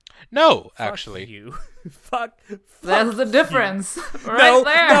No, Fuck actually. you. Fuck. That's the you. difference. No, Right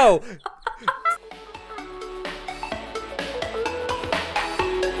there. no.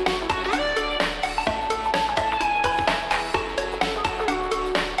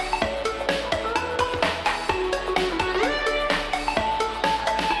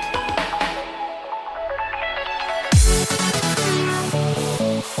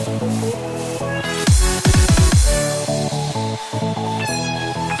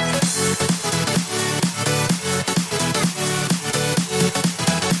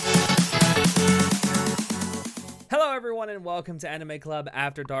 Hello, everyone, and welcome to Anime Club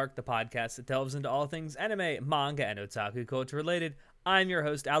After Dark, the podcast that delves into all things anime, manga, and otaku culture related. I'm your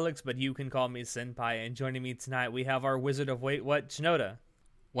host, Alex, but you can call me Senpai, and joining me tonight, we have our Wizard of Wait What, Shinoda.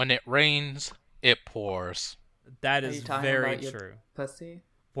 When it rains, it pours. That Are is you talking very about your true. pussy?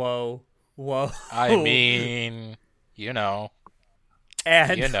 Whoa. I mean, you know.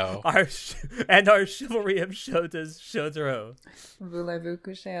 and you know. our chivalry of Shotaro. Voulez-vous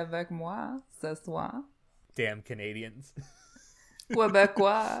coucher avec moi ce soir? Damn Canadians.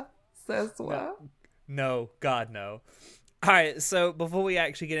 Québécois ce soir? No, God, no. All right, so before we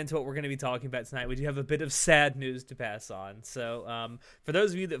actually get into what we're going to be talking about tonight, we do have a bit of sad news to pass on. So for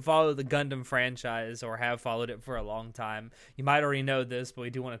those of you that follow the Gundam franchise or have followed it for a long time, you might already know this, but we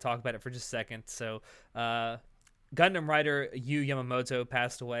do want to talk about it for just a second. So Gundam writer Yu Yamamoto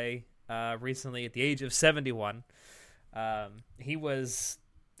passed away recently at the age of 71. He was,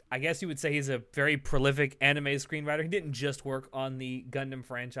 I guess you would say, he's a very prolific anime screenwriter. He didn't just work on the Gundam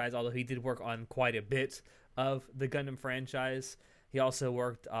franchise, although he did work on quite a bit of the Gundam franchise. He also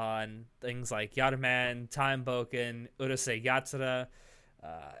worked on things like Yatterman, Time Boken, Urusei Yatsura,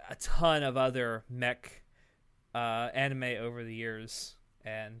 a ton of other mech anime over the years.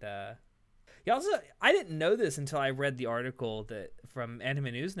 And he also, I didn't know this until I read the article that from Anime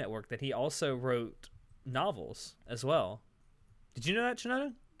News Network that he also wrote novels as well. Did you know that,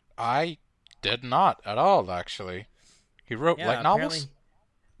 Shinoda? I did not at all, actually. He wrote light novels?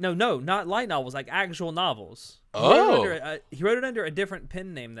 No, not light novels, like actual novels. Oh. He wrote it under a different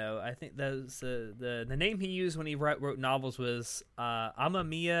pen name, though. I think that was, the name he used when he wrote novels was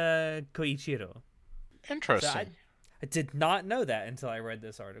Amamiya Koichiro. Interesting. So I did not know that until I read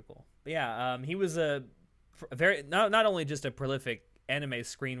this article. But yeah, he was a very not only just a prolific anime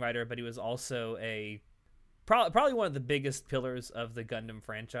screenwriter, but he was also probably one of the biggest pillars of the Gundam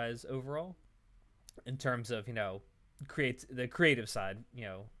franchise overall, in terms of, the creative side,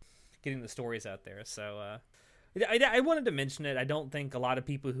 getting the stories out there. So I wanted to mention it. I don't think a lot of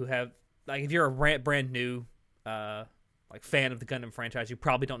people who have, like, if you're a brand new fan of the Gundam franchise, you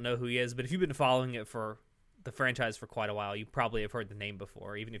probably don't know who he is. But if you've been following it for the franchise for quite a while, you probably have heard the name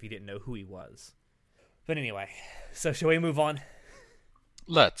before, even if you didn't know who he was. But anyway, so shall we move on?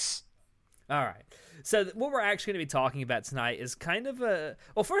 Let's. All right. So what we're actually going to be talking about tonight is kind of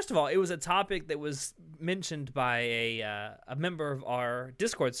well, first of all, it was a topic that was mentioned by a member of our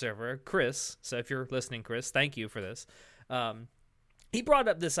Discord server, Chris. So if you're listening, Chris, thank you for this. He brought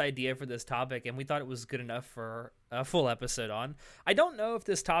up this idea for this topic, and we thought it was good enough for a full episode on. I don't know if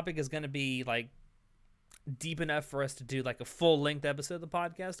this topic is going to be, like, deep enough for us to do, like, a full-length episode of the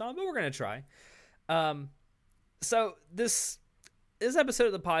podcast on, but we're going to try. So this episode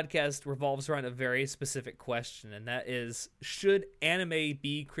of the podcast revolves around a very specific question, and that is, should anime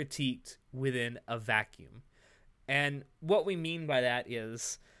be critiqued within a vacuum? And what we mean by that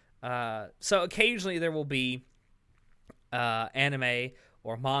is, so occasionally there will be anime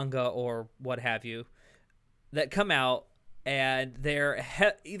or manga or what have you that come out, and they're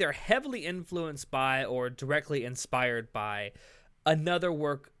either heavily influenced by or directly inspired by another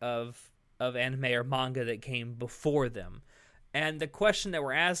work of anime or manga that came before them. And the question that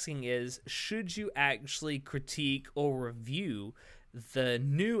we're asking is, should you actually critique or review the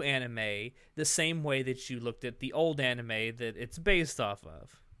new anime the same way that you looked at the old anime that it's based off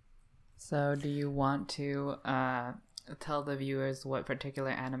of? So do you want to tell the viewers what particular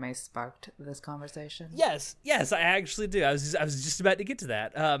anime sparked this conversation? Yes, I actually do. I was just about to get to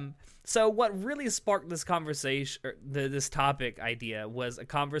that. So what really sparked this conversation, this topic idea, was a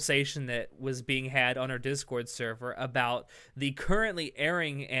conversation that was being had on our Discord server about the currently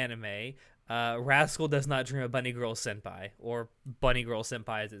airing anime, Rascal Does Not Dream of Bunny Girl Senpai, or Bunny Girl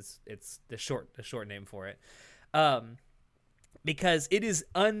Senpai is it's the short name for it. Because it is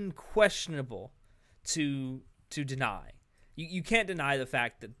unquestionable to deny. You can't deny the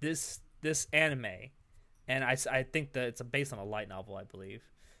fact that this anime, and I think that it's based on a light novel, I believe.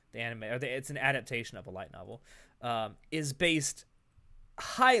 The anime, it's an adaptation of a light novel, is based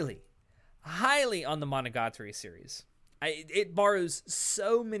highly on the Monogatari series. It borrows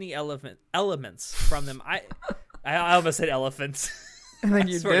so many elements from them. I almost said elephants. And then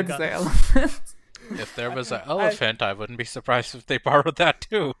you swear to did God. say elephant. If there was an elephant, I wouldn't be surprised if they borrowed that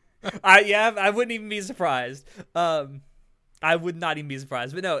too. I wouldn't even be surprised. I would not even be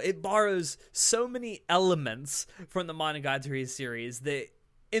surprised. But no, it borrows so many elements from the Monogatari series that,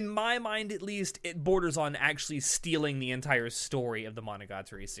 in my mind at least, it borders on actually stealing the entire story of the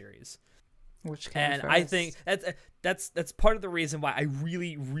Monogatari series. Which came And first? I think that's part of the reason why I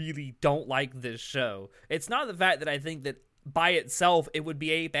really, really don't like this show. It's not the fact that I think that by itself it would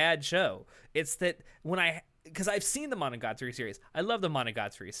be a bad show. It's that because I've seen the Monogatari series. I love the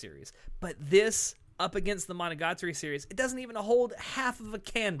Monogatari series. But this, up against the Monogatari series, it doesn't even hold half of a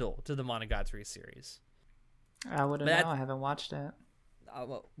candle to the Monogatari series. I wouldn't But know. I haven't watched it.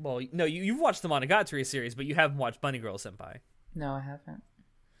 Well, no, you've watched the Monogatari series, but you haven't watched Bunny Girl Senpai. No, I haven't.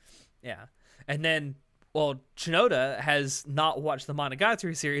 Yeah. And then, well, Shinoda has not watched the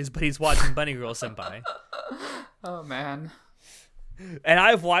Monogatari series, but he's watching Bunny Girl Senpai. Oh, man. And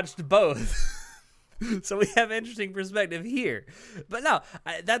I've watched both. So we have interesting perspective here. But no,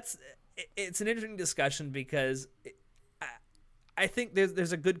 it's an interesting discussion because I think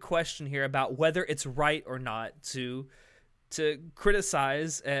there's a good question here about whether it's right or not to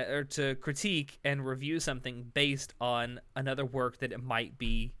criticize or to critique and review something based on another work that it might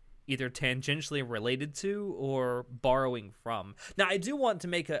be either tangentially related to or borrowing from. Now, I do want to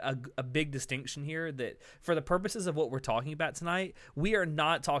make a big distinction here that for the purposes of what we're talking about tonight, we are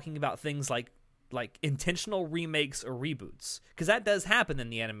not talking about things like intentional remakes or reboots, because that does happen in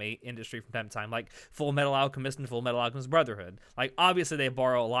the anime industry from time to time, like Full Metal Alchemist and Full Metal Alchemist Brotherhood. Like, obviously they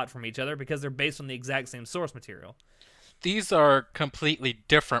borrow a lot from each other because they're based on the exact same source material. These are completely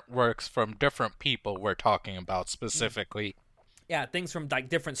different works from different people we're talking about specifically. Yeah, things from like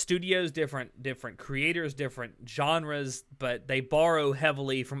different studios, different creators, different genres, but they borrow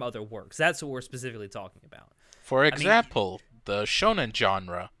heavily from other works. That's what we're specifically talking about. For example, the shonen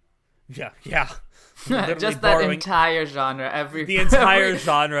genre. Yeah. Literally Just that borrowing entire genre. the entire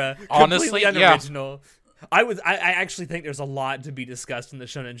genre. Honestly, completely yeah. unoriginal. I actually think there's a lot to be discussed in the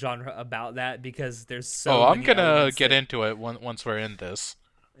shonen genre about that because there's so. I'm many gonna elements get that- into it once we're in this.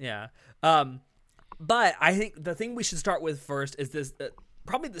 Yeah. But I think the thing we should start with first is this.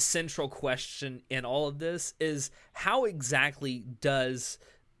 Probably the central question in all of this is how exactly does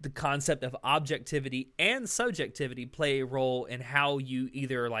the concept of objectivity and subjectivity play a role in how you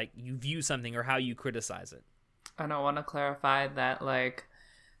either you view something or how you criticize it? And I want to clarify that,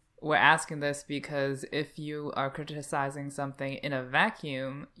 we're asking this because if you are criticizing something in a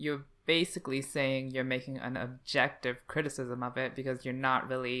vacuum, you're basically saying you're making an objective criticism of it because you're not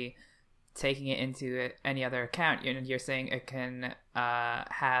really taking it into any other account. You're saying it can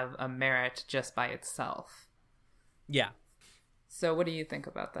have a merit just by itself. Yeah. So what do you think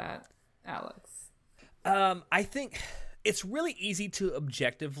about that, Alex? I think it's really easy to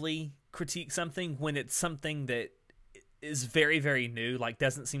objectively critique something when it's something that is very, very new,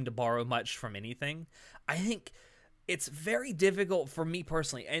 doesn't seem to borrow much from anything. I think it's very difficult for me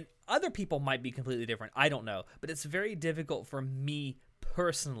personally, and other people might be completely different, I don't know, but it's very difficult for me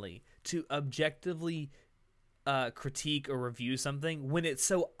personally to objectively critique or review something when it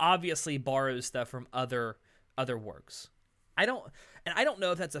so obviously borrows stuff from other works. I don't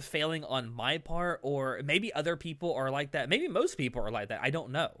know if that's a failing on my part, or maybe other people are like that. Maybe most people are like that. I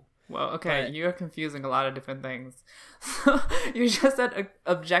don't know. Well, okay, But- you're confusing a lot of different things. You just said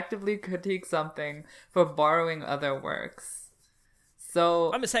objectively critique something for borrowing other works.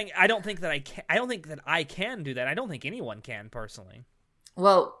 So, I'm just saying I don't think that I can do that. I don't think anyone can personally.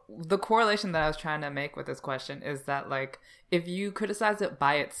 well, the correlation that I was trying to make with this question is that, if you criticize it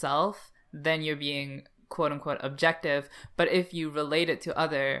by itself, then you're being quote-unquote objective, but if you relate it to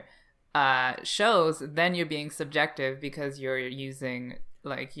other shows, then you're being subjective because you're using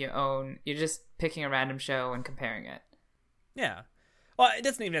you're just picking a random show and comparing it. Yeah. Well, it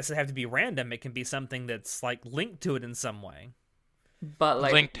doesn't even necessarily have to be random. It can be something that's linked to it in some way. But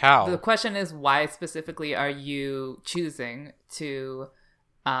Linked how? the question is, why specifically are you choosing to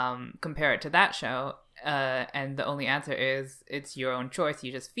compare it to that show? And the only answer is it's your own choice.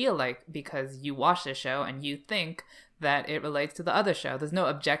 You just feel because you watch the show and you think that it relates to the other show. There's no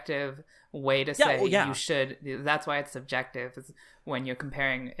objective way to say you should. That's why it's subjective, is when you're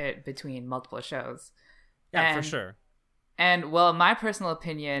comparing it between multiple shows. Yeah, for sure. And well, my personal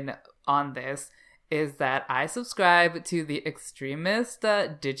opinion on this is that I subscribe to the extremist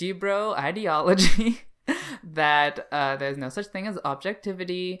digibro ideology that there's no such thing as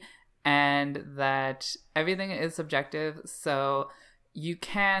objectivity and that everything is subjective. So you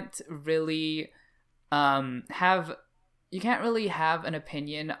can't really have really have an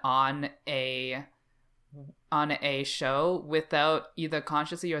opinion on a show without either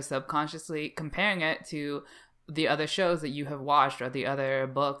consciously or subconsciously comparing it to the other shows that you have watched, or the other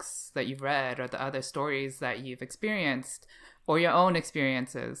books that you've read, or the other stories that you've experienced, or your own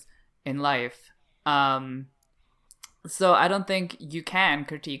experiences in life. So I don't think you can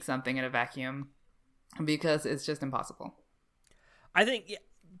critique something in a vacuum, because it's just impossible. I think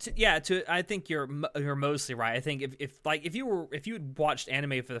I think you're mostly right. I think if you had watched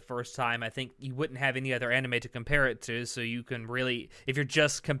anime for the first time, I think you wouldn't have any other anime to compare it to. So you can really, if you're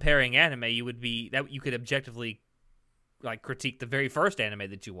just comparing anime, you could objectively like critique the very first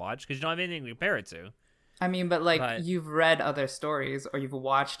anime that you watched, because you don't have anything to compare it to. I mean, but you've read other stories, or you've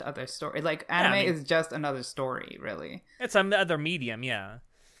watched other stories. Like, anime is just another story, really. It's another medium, yeah.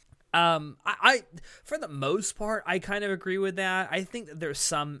 I for the most part, I kind of agree with that. I think that there's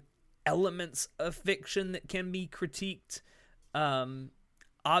some elements of fiction that can be critiqued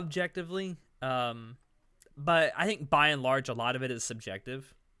objectively, but I think by and large, a lot of it is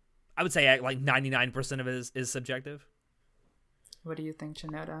subjective. I would say like 99% of it is subjective. What do you think,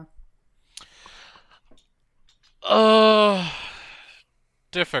 Shinoda?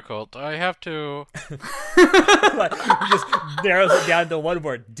 Difficult. I have to... Just narrows it down to one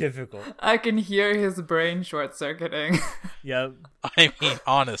word: difficult. I can hear his brain short-circuiting. Yep. I mean,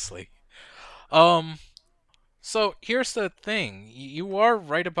 honestly. So here's the thing. You are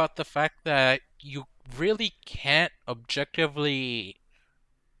right about the fact that you really can't objectively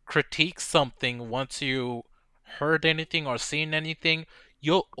critique something once you heard anything or seen anything.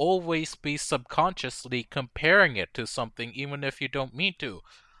 You'll always be subconsciously comparing it to something, even if you don't mean to.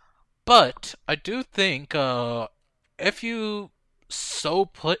 But I do think if you so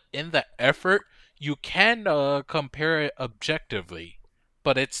put in the effort, you can compare it objectively.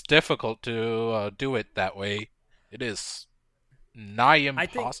 But it's difficult to do it that way. It is nigh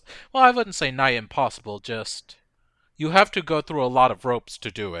impossible. Well, I wouldn't say nigh impossible, just you have to go through a lot of ropes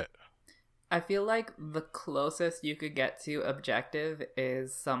to do it. I feel like the closest you could get to objective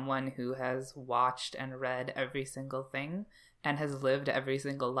is someone who has watched and read every single thing and has lived every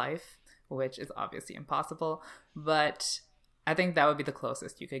single life, which is obviously impossible. But I think that would be the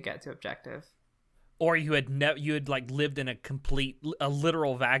closest you could get to objective. Or you had like lived in a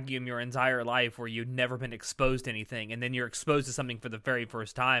literal vacuum your entire life, where you'd never been exposed to anything, and then you're exposed to something for the very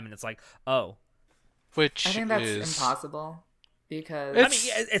first time, and it's like, oh. Which I think that's impossible. Because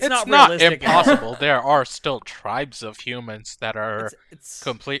it's not impossible. There are still tribes of humans that are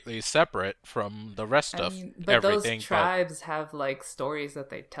completely separate from the rest of but everything. Those tribes have like stories that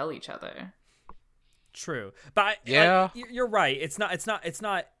they tell each other. True, but you're right. It's not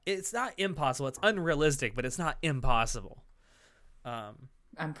impossible. It's unrealistic, but it's not impossible.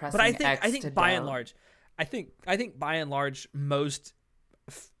 I'm pressing. But I X think to by doubt. and large, most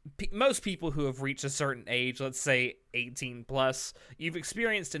people who have reached a certain age, let's say 18 plus, you've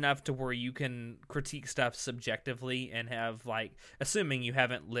experienced enough to where you can critique stuff subjectively and have, like, assuming you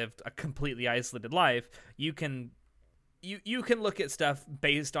haven't lived a completely isolated life, you can look at stuff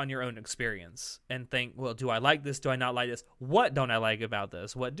based on your own experience and think, well, do I like this? Do I not like this? What don't I like about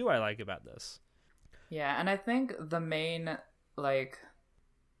this? What do I like about this? Yeah, and I think the main, like,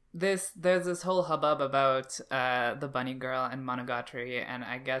 there's this whole hubbub about the Bunny Girl and Monogatari, and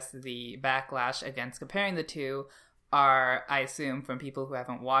I guess the backlash against comparing the two are, I assume, from people who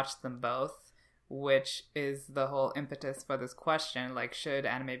haven't watched them both, which is the whole impetus for this question, like, should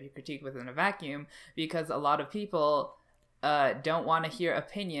anime be critiqued within a vacuum? Because a lot of people don't want to hear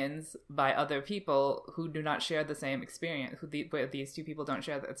opinions by other people who do not share the same experience, where these two people don't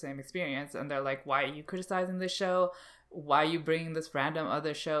share the same experience, and they're like, why are you criticizing this show? Why are you bringing this random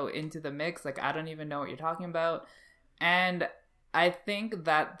other show into the mix? Like, I don't even know what you're talking about. And I think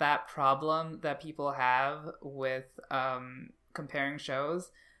that problem that people have with comparing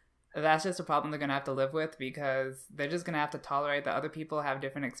shows, that's just a problem they're going to have to live with, because they're just going to have to tolerate that other people have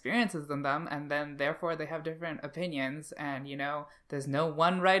different experiences than them, and then therefore they have different opinions, and, you know, there's no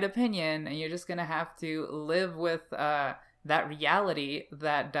one right opinion, and you're just going to have to live with that reality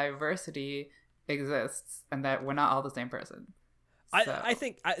that diversity exists and that we're not all the same person. So. I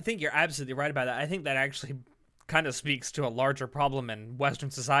think you're absolutely right about that. I think that actually kind of speaks to a larger problem in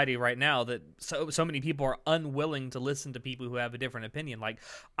Western society right now, that so many people are unwilling to listen to people who have a different opinion. Like,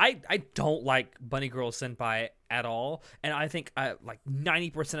 I don't like Bunny Girl Senpai at all, and I think like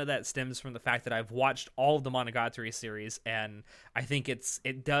 90% of that stems from the fact that I've watched all of the Monogatari series, and I think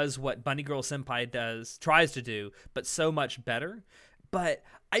it does what Bunny Girl Senpai tries to do, but so much better. but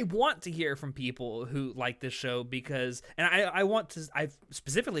I want to hear from people who like this show because, and I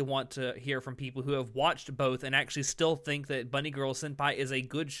specifically want to hear from people who have watched both and actually still think that Bunny Girl Senpai is a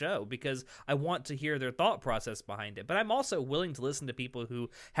good show, because I want to hear their thought process behind it. But I'm also willing to listen to people who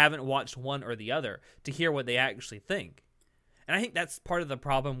haven't watched one or the other to hear what they actually think. And I think that's part of the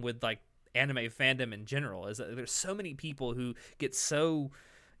problem with like anime fandom in general, is that there's so many people who get so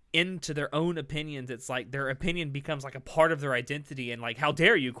into their own opinions. It's like their opinion becomes like a part of their identity, and like, how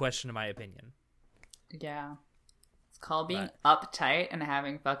dare you question my opinion? Yeah. It's called being uptight and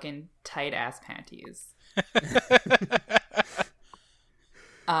having fucking tight ass panties.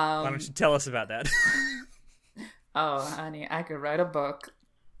 Why don't you tell us about that? Oh, honey, I could write a book.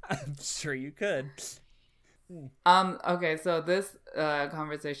 I'm sure you could. Okay, so this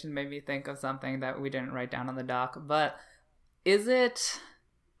conversation made me think of something that we didn't write down on the doc, but is it,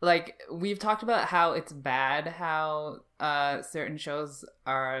 like, we've talked about how it's bad how certain shows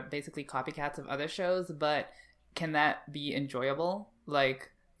are basically copycats of other shows, but can that be enjoyable?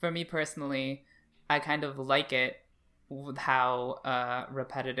 Like, for me personally, I kind of like it with how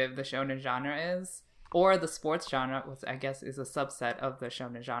repetitive the shonen genre is, or the sports genre, which I guess is a subset of the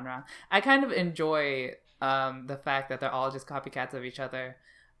shonen genre. I kind of enjoy the fact that they're all just copycats of each other.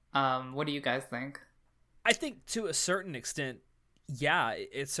 What do you guys think? I think to a certain extent, yeah,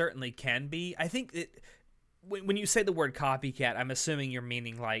 it certainly can be. I think when you say the word copycat, I'm assuming you're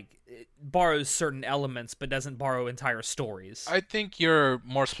meaning like it borrows certain elements but doesn't borrow entire stories. I think you're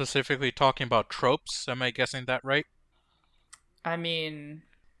more specifically talking about tropes. Am I guessing that right? I mean,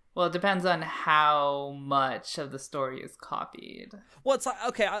 well, it depends on how much of the story is copied. Well, it's like,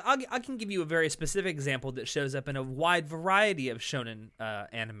 okay, I can give you a very specific example that shows up in a wide variety of shonen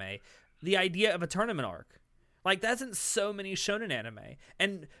anime. The idea of a tournament arc. Like, that's in so many shonen anime.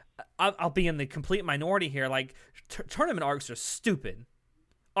 And I'll be in the complete minority here. Like, tournament arcs are stupid.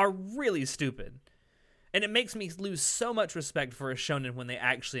 Are really stupid. And it makes me lose so much respect for a shonen when they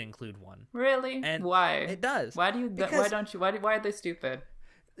actually include one. Really? And why? It does. Why don't you? Why are they stupid?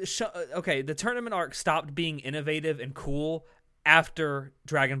 Okay, the tournament arc stopped being innovative and cool after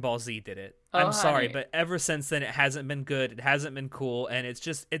Dragon Ball Z did it. Oh, I'm sorry, honey. but ever since then, it hasn't been good. It hasn't been cool, and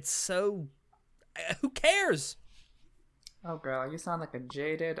it's so... Who cares? Oh, girl, you sound like a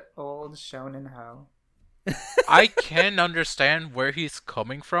jaded old shonen hoe. I can understand where he's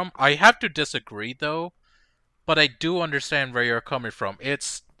coming from. I have to disagree, though, but I do understand where you're coming from.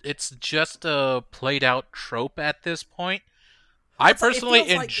 It's just a played out trope at this point. I personally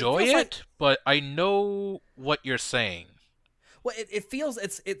enjoy it, but I know what you're saying. Well, it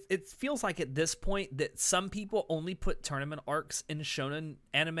feels like at this point that some people only put tournament arcs in shonen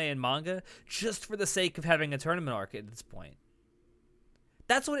anime and manga just for the sake of having a tournament arc at this point.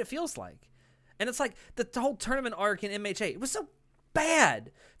 That's what it feels like. And it's like the whole tournament arc in MHA, it was so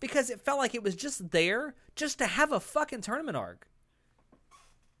bad because it felt like it was just there just to have a fucking tournament arc.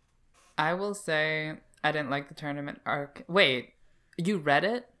 I will say I didn't like the tournament arc. Wait, you read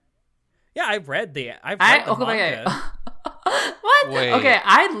it? Yeah, I've read the manga. Wait. What? Wait. Okay,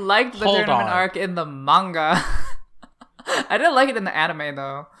 I liked the Hold tournament on. arc in the manga. I didn't like it in the anime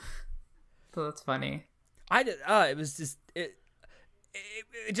though. So that's funny. It was just it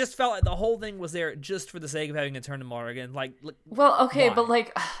just felt like the whole thing was there just for the sake of having a tournament arc, and like Well, okay, why? but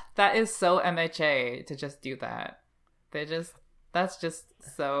like that is so MHA to just do that. That's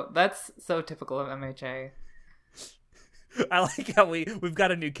so typical of MHA. I like how we've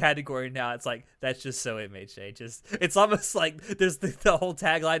got a new category now. It's like, that's just so MHA. Just, it's almost like there's the whole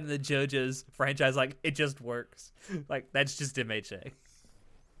tagline in the JoJo's franchise, like, it just works. Like, that's just MHA.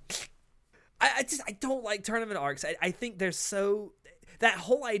 I don't like tournament arcs. I think they're so... That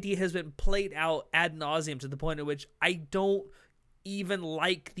whole idea has been played out ad nauseum to the point at which I don't even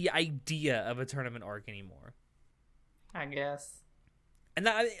like the idea of a tournament arc anymore. I guess. And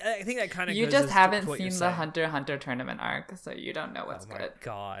that, I think that kind of You goes just to haven't what seen you're the saying. Hunter x Hunter tournament arc, so you don't know what's Oh my good.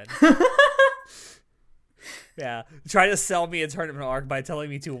 god. Yeah. Try to sell me a tournament arc by telling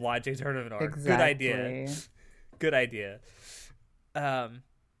me to watch a tournament arc. Exactly. Good idea. Good idea.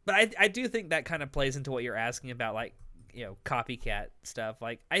 But I do think that kind of plays into what you're asking about, like, you know, copycat stuff.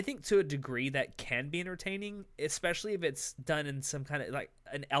 Like, I think to a degree that can be entertaining, especially if it's done in some kind of, like,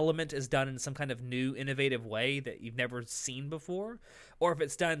 an element is done in some kind of new, innovative way that you've never seen before, or if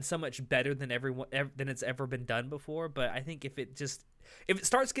it's done so much better than than it's ever been done before. But I think if it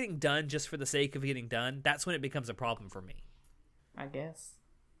starts getting done just for the sake of getting done, that's when it becomes a problem for me. I guess.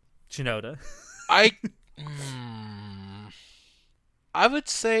 Shinoda. I would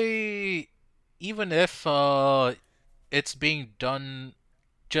say, even if it's being done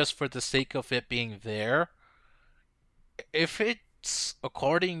just for the sake of it being there, if it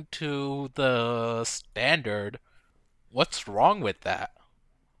according to the standard, what's wrong with that?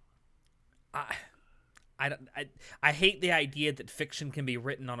 I, I hate the idea that fiction can be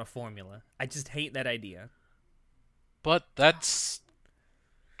written on a formula. I just hate that idea. But that's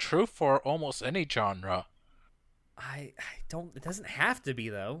true for almost any genre. I don't. It doesn't have to be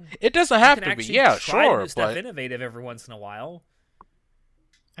though. It doesn't You have can to be. actually Yeah, try sure, to do stuff but innovative every once in a while.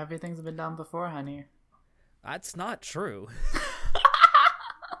 Everything's been done before, honey. That's not true.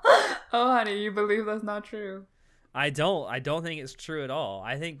 Oh, honey, you believe that's not true? I don't think it's true at all.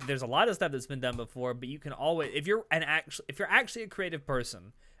 I think there's a lot of stuff that's been done before, but you can always, if you're actually a creative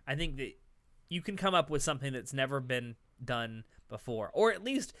person, I think that you can come up with something that's never been done before, or at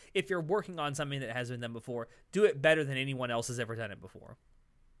least if you're working on something that has been done before, do it better than anyone else has ever done it before.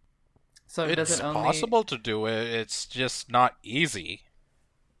 So does it's it only... possible to do it. It's just not easy.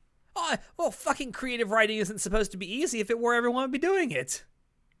 Oh, well, fucking creative writing isn't supposed to be easy. If it were, everyone would be doing it.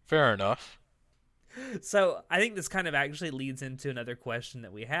 Fair enough. So I think this kind of actually leads into another question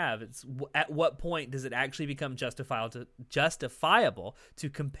that we have. It's at what point does it actually become justifiable to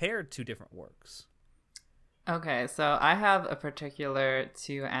compare two different works? Okay, so I have a particular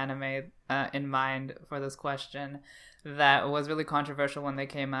two anime in mind for this question that was really controversial when they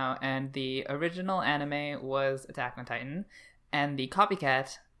came out, and the original anime was Attack on Titan, and the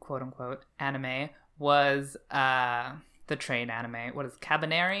copycat, quote-unquote, anime was the train anime. What is it,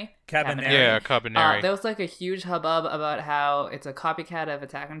 Cabaneri? Yeah, Cabaneri. There was like a huge hubbub about how it's a copycat of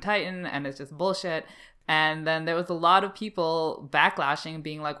Attack on Titan, and it's just bullshit. And then there was a lot of people backlashing,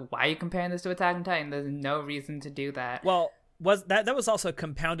 being like, why are you comparing this to Attack on Titan? There's no reason to do that. Well, that was also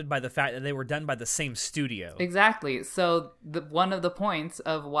compounded by the fact that they were done by the same studio. Exactly. So one of the points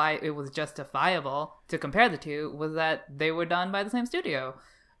of why it was justifiable to compare the two was that they were done by the same studio.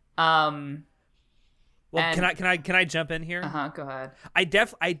 Well, and, can I jump in here? Go ahead. I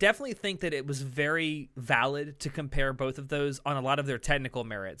definitely think that it was very valid to compare both of those on a lot of their technical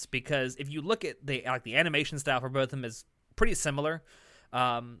merits, because if you look at the animation style for both of them is pretty similar.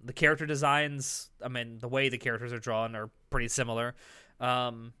 The character designs, I mean, the way the characters are drawn are pretty similar.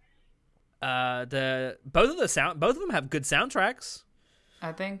 Both of them have good soundtracks.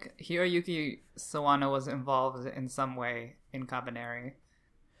 I think Hiroyuki Sawano was involved in some way in Cabaneri.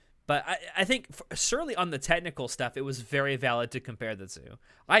 But I think surely on the technical stuff, it was very valid to compare the two.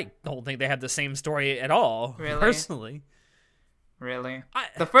 I don't think they have the same story at all, really? Personally. Really?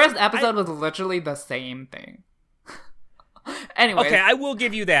 The first episode was literally the same thing. Anyway. Okay, I will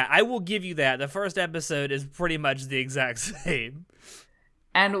give you that. The first episode is pretty much the exact same.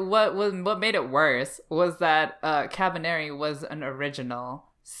 And what made it worse was that Cabaneri was an original.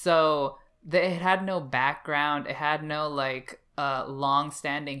 So it had no background. It had no,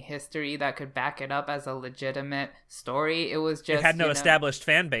 long-standing history that could back it up as a legitimate story. It was just... It had no established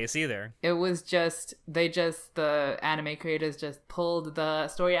fan base either. It was just... The anime creators just pulled the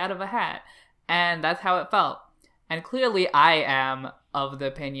story out of a hat. And that's how it felt. And clearly I am of the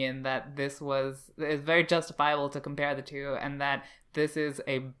opinion that it's very justifiable to compare the two, and that this is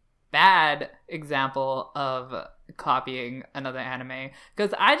a bad example of copying another anime.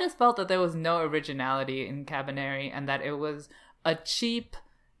 Because I just felt that there was no originality in Cabaneri, and that it was a cheap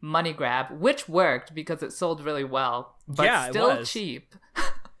money grab, which worked because it sold really well, but yeah, still cheap.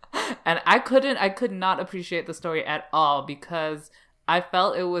 And I could not appreciate the story at all, because I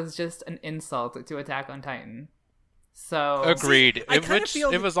felt it was just an insult to Attack on Titan. So agreed. See,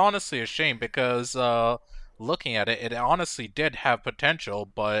 it was honestly a shame, because looking at it honestly did have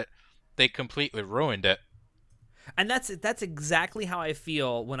potential, but they completely ruined it. And that's exactly how I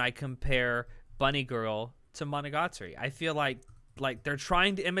feel when I compare Bunny Girl to Monogatari. I feel like they're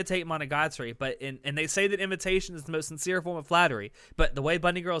trying to imitate Monogatari, and they say that imitation is the most sincere form of flattery, but the way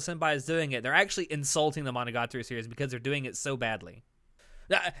Bunny Girl Senpai is doing it, they're actually insulting the Monogatari series because they're doing it so badly.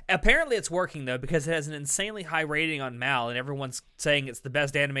 Apparently it's working, though, because it has an insanely high rating on Mal, and everyone's saying it's the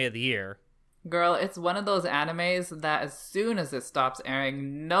best anime of the year. Girl, it's one of those animes that as soon as it stops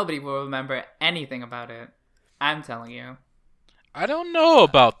airing, nobody will remember anything about it. I'm telling you. I don't know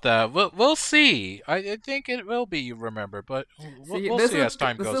about that. We'll see. I think it will be remembered, but we'll see as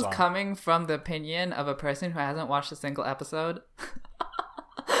time goes on. This is coming from the opinion of a person who hasn't watched a single episode.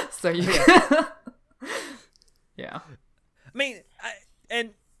 So you... Yeah. I mean...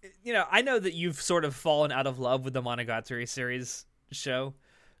 I know that you've sort of fallen out of love with the Monogatari series show,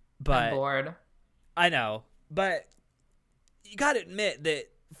 but I'm bored. I know, but you gotta admit that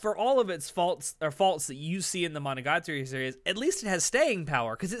for all of its faults that you see in the Monogatari series, at least it has staying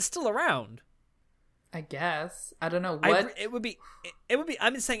power because it's still around. I guess. I don't know I, what. it would be.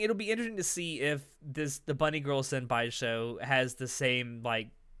 I'm just saying it'll be interesting to see if the Bunny Girl Senpai show has the same like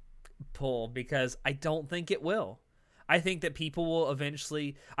pull, because I don't think it will. I think that people will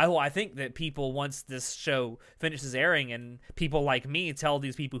eventually. I think that people, once this show finishes airing, and people like me tell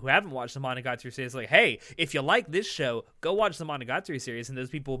these people who haven't watched the Monogatari series, like, hey, if you like this show, go watch the Monogatari series, and those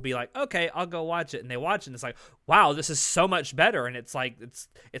people will be like, okay, I'll go watch it, and they watch it, and it's like, wow, this is so much better, and it's like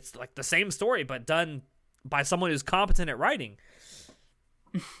it's like the same story but done by someone who's competent at writing.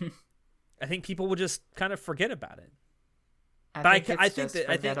 I think people will just kind of forget about it. I think it's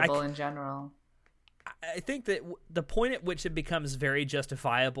forgettable in general. I think that the point at which it becomes very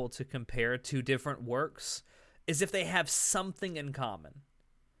justifiable to compare two different works is if they have something in common.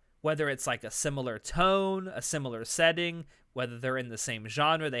 Whether it's like a similar tone, a similar setting, whether they're in the same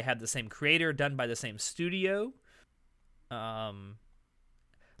genre, they have the same creator, done by the same studio.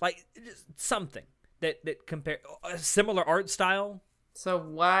 Like just something that compare a similar art style. So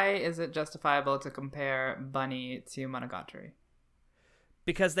why is it justifiable to compare Bunny to Monogatari?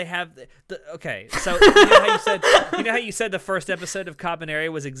 Because they have okay, so you know how you said the first episode of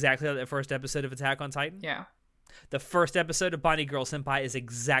Kabaneri was exactly like the first episode of Attack on Titan? Yeah. The first episode of Bunny Girl Senpai is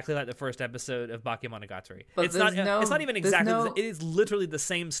exactly like the first episode of Bakemonogatari. But it's not even exactly. It is literally the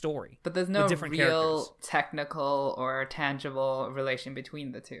same story. But there's no different real characters. technical or tangible relation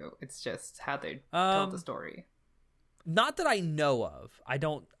between the two. It's just how they tell the story. Not that I know of. I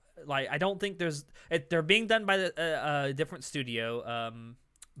don't think they're being done by a different studio.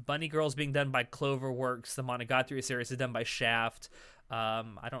 Bunny Girl's being done by Cloverworks. The Monogatari series is done by Shaft.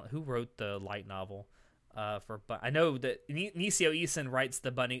 I don't who wrote the light novel. I know that Nisio Isin writes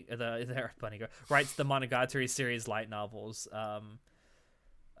the Bunny Girl writes the Monogatari series light novels.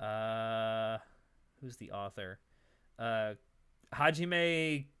 Who's the author?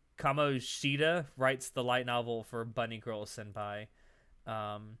 Hajime Kamoshida writes the light novel for Bunny Girl Senpai.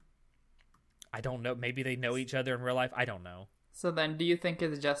 I don't know. Maybe they know each other in real life. I don't know. So then, do you think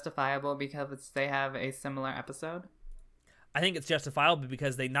it's justifiable because they have a similar episode? I think it's justifiable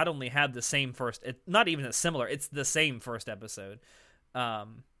because they not only have the same not even a similar, it's the same first episode. I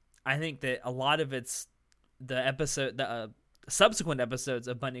think that a lot of the subsequent episodes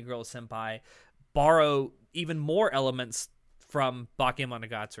of Bunny Girl Senpai borrow even more elements from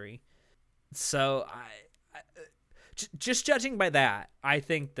Bakemonogatari. So just judging by that, I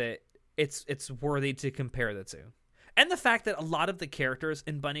think that it's worthy to compare the two. And the fact that a lot of the characters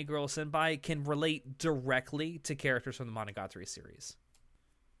in Bunny Girl Senpai can relate directly to characters from the Monogatari series.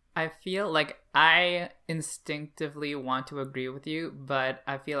 I feel like I instinctively want to agree with you, but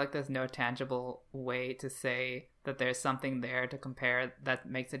I feel like there's no tangible way to say that there's something there to compare that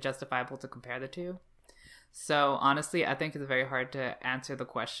makes it justifiable to compare the two. So honestly, I think it's very hard to answer the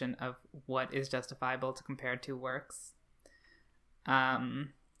question of what is justifiable to compare two works.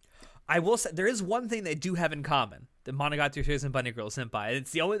 I will say there is one thing they do have in common: the Monogatari series and Bunny Girl Senpai.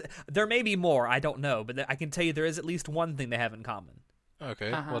 It's the only. There may be more, I don't know, but I can tell you there is at least one thing they have in common.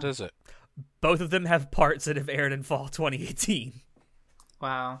 Okay, What is it? Both of them have parts that have aired in fall 2018.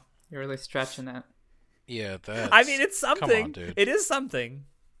 Wow, you're really stretching it. Yeah, that's... I mean, it's something. Come on, dude. It is something.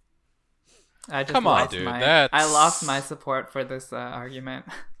 Come on, dude. I lost my support for this argument.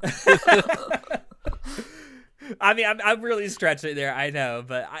 I mean, I'm really stretching it there, I know,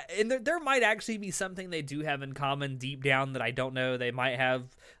 but there might actually be something they do have in common deep down that I don't know. They might have,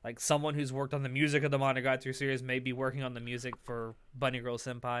 like, someone who's worked on the music of the Monogatari series may be working on the music for Bunny Girl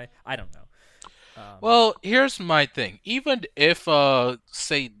Senpai. I don't know. Well, here's my thing. Even if,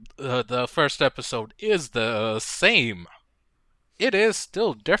 say, the first episode is the same, it is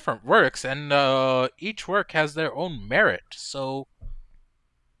still different works, and each work has their own merit, so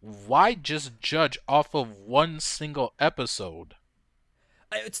why just judge off of one single episode?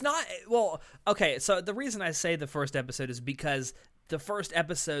 It's not... Well, okay, so the reason I say the first episode is because the first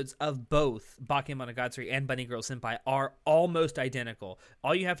episodes of both Bakemonogatari and Bunny Girl Senpai are almost identical.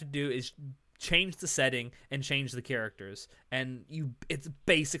 All you have to do is change the setting and change the characters, and it's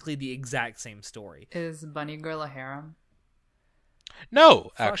basically the exact same story. Is Bunny Girl a harem?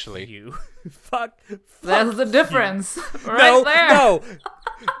 No, Fuck actually. You. Fuck That's the difference. No, Right there. no.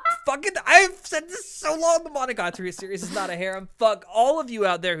 Fucking, I've said this so long. The Monogatari series is not a harem. Fuck all of you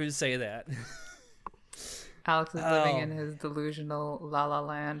out there who say that. Alex is living in his delusional La La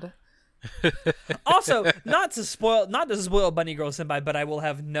Land. Also, not to spoil Bunny Girl Senpai, but I will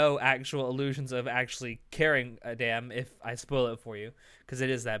have no actual illusions of actually caring a damn if I spoil it for you, because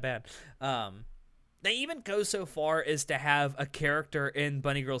it is that bad. They even go so far as to have a character in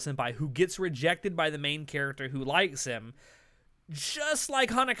Bunny Girl Senpai who gets rejected by the main character who likes him, Just like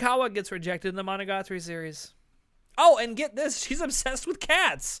Hanakawa gets rejected in the Monogatari series. Oh, and get this, she's obsessed with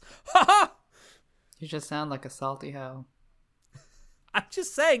cats. Ha ha! You just sound like a salty hoe. I'm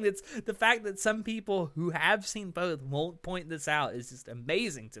just saying that the fact that some people who have seen both won't point this out is just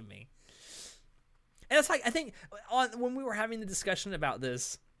amazing to me. And it's like, I think when we were having the discussion about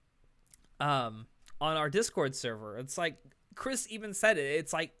this on our Discord server, it's like Chris even said it.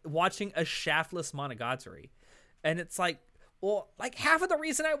 It's like watching a shaftless Monogatari. And it's like, well, like half of the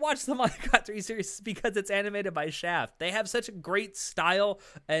reason I watch the Monogatari series is because it's animated by Shaft. They have such a great style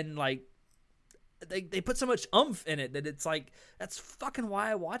and like they put so much oomph in it that it's like, that's fucking why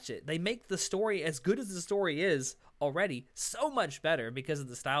I watch it. They make the story, as good as the story is already, so much better because of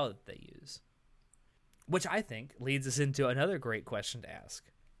the style that they use. Which I think leads us into another great question to ask.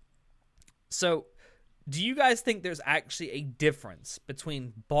 So, do you guys think there's actually a difference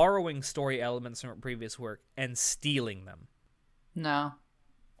between borrowing story elements from a previous work and stealing them? No.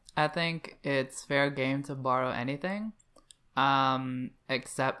 I think it's fair game to borrow anything.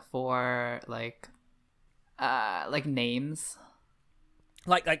 Except for like names.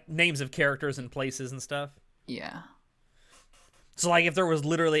 Like names of characters and places and stuff? Yeah. So like if there was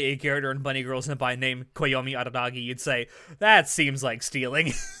literally a character in Bunny Girl Senpai named Koyomi Araragi, you'd say, that seems like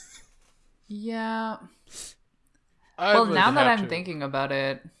stealing. Yeah. I Well, would now that have I'm to- thinking about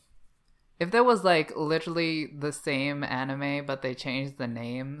it, if there was like literally the same anime but they changed the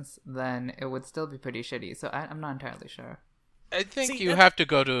names, then it would still be pretty shitty. So I'm not entirely sure. I think See, you have to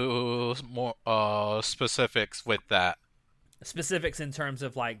go to more specifics with that. Specifics in terms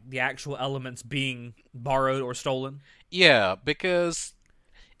of like the actual elements being borrowed or stolen? Yeah, because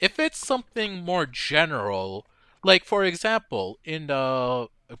if it's something more general, like for example, in the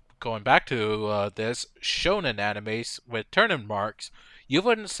going back to this shonen animes with tournament marks, you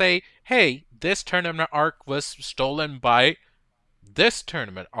wouldn't say, "Hey, this tournament arc was stolen by this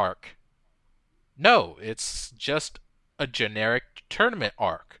tournament arc." No, it's just a generic tournament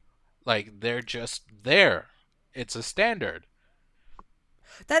arc. Like they're just there. It's a standard.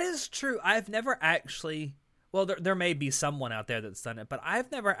 That is true. I've never actually... Well, there may be someone out there that's done it, but I've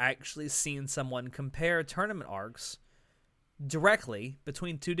never actually seen someone compare tournament arcs directly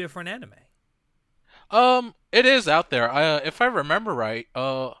between two different anime. It is out there. If I remember right,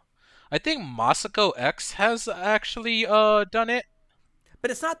 I think Masako X has actually done it.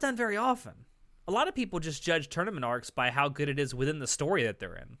 But it's not done very often. A lot of people just judge tournament arcs by how good it is within the story that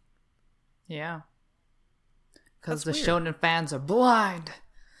they're in. Yeah. Because the That's shonen fans are blind.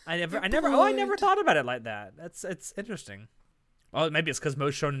 I never thought about it like that. It's interesting. Oh, maybe it's because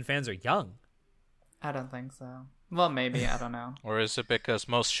most shonen fans are young. I don't think so. Well, maybe. I don't know. Or is it because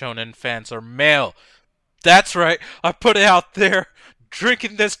most shonen fans are male? That's right. I put it out there.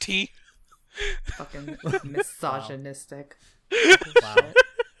 Drinking this tea. Fucking misogynistic. Wow.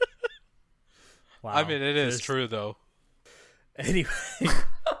 Wow. I mean, it is Just- true though. Anyway.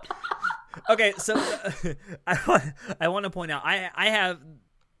 Okay, so I want to point out I have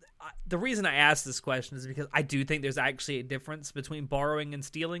the reason I asked this question is because I do think there's actually a difference between borrowing and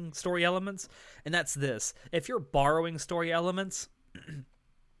stealing story elements, and that's this: if you're borrowing story elements,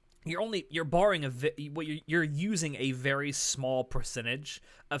 you're borrowing you're using a very small percentage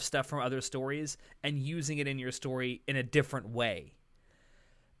of stuff from other stories and using it in your story in a different way.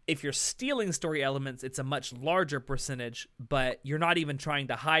 If you're stealing story elements, it's a much larger percentage, but you're not even trying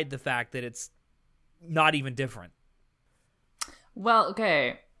to hide the fact that it's not even different. Well,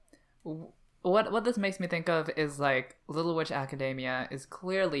 okay. What this makes me think of is like Little Witch Academia is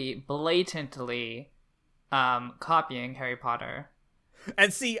clearly blatantly copying Harry Potter.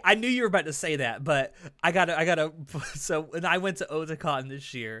 And see, I knew you were about to say that, but I gotta. So when I went to Otakon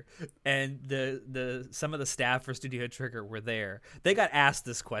this year, and the some of the staff for Studio Trigger were there, they got asked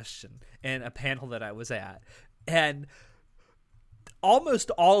this question in a panel that I was at, and almost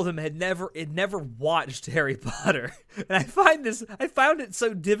all of them had never watched Harry Potter. And I found it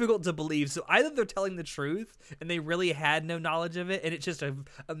so difficult to believe. So either they're telling the truth and they really had no knowledge of it, and it's just an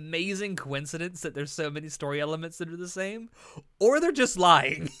amazing coincidence that there's so many story elements that are the same, or they're just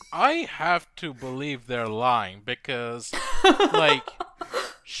lying. I have to believe they're lying because, like,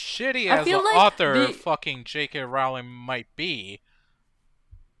 shitty I as feel an like author the- fucking J.K. Rowling might be,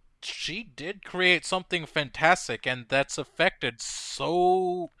 she did create something fantastic, and that's affected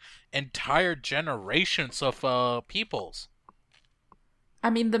so entire generations of peoples.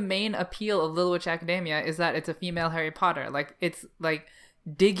 I mean, the main appeal of Little Witch Academia is that it's a female Harry Potter. Like, it's like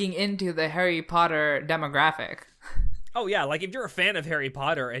digging into the Harry Potter demographic. Oh yeah, like if you're a fan of Harry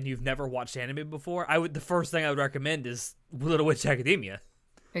Potter and you've never watched anime before, the first thing I would recommend is Little Witch Academia.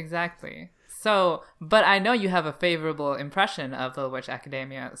 Exactly. So, but I know you have a favorable impression of Little Witch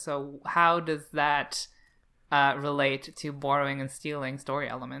Academia. So, how does that relate to borrowing and stealing story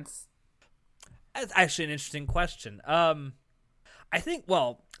elements? That's actually an interesting question. I think,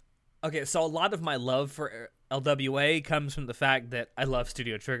 well, okay, so a lot of my love for LWA comes from the fact that I love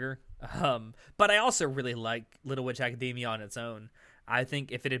Studio Trigger. But I also really like Little Witch Academia on its own. I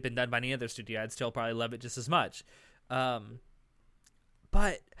think if it had been done by any other studio, I'd still probably love it just as much.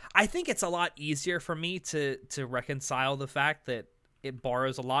 But I think it's a lot easier for me to reconcile the fact that it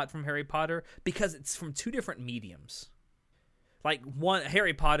borrows a lot from Harry Potter because it's from two different mediums. Like, one,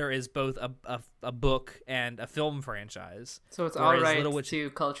 Harry Potter is both a book and a film franchise. So it's all right to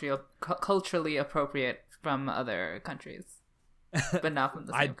culturally appropriate from other countries, but not from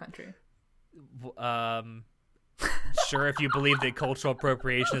the same country. Sure, if you believe that cultural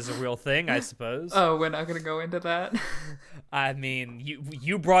appropriation is a real thing, I suppose. Oh, we're not going to go into that? I mean,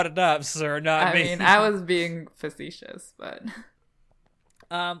 you brought it up, sir, not me. I mean, I was being facetious, but...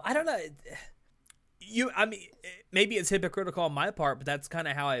 I don't know. I mean, maybe it's hypocritical on my part, but that's kind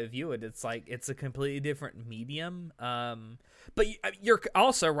of how I view it. It's like, it's a completely different medium. But you're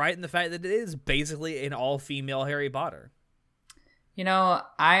also right in the fact that it is basically an all-female Harry Potter. You know,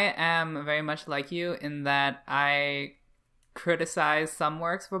 I am very much like you in that I criticize some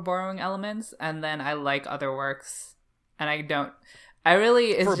works for borrowing elements, and then I like other works, and I don't. I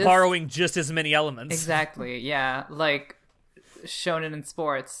really... It's for borrowing just as many elements. Exactly, yeah. Like... shonen in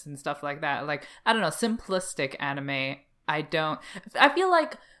sports and stuff like that. Like, I don't know, simplistic anime, I feel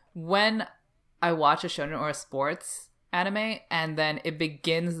like when I watch a shonen or a sports anime and then it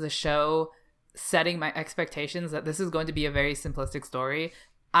begins the show setting my expectations that this is going to be a very simplistic story,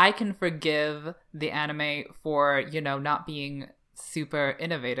 I can forgive the anime for, you know, not being super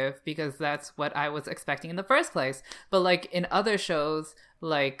innovative because that's what I was expecting in the first place. But like in other shows,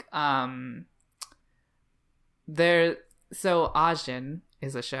 like so Ajin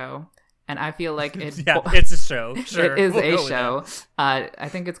is a show, and I feel like it... yeah, it's a show. Sure. It is a show. I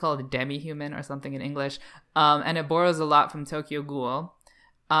think it's called Demi-Human or something in English. And it borrows a lot from Tokyo Ghoul.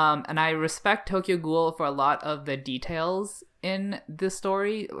 And I respect Tokyo Ghoul for a lot of the details in the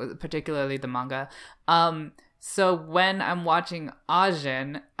story, particularly the manga. So when I'm watching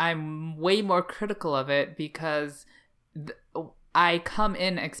Ajin, I'm way more critical of it because... I come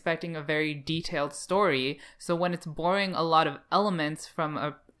in expecting a very detailed story, so when it's borrowing a lot of elements from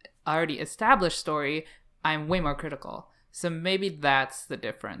a already established story, I'm way more critical. So maybe that's the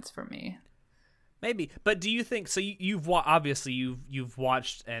difference for me. Maybe, but do you think so? You've obviously you've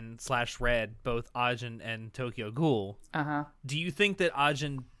watched and read both Ajin and Tokyo Ghoul. Do you think that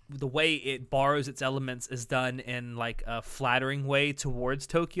Ajin, the way it borrows its elements, is done in like a flattering way towards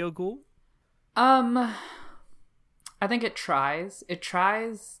Tokyo Ghoul? I think it tries. It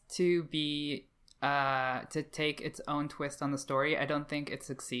tries to be, to take its own twist on the story. I don't think it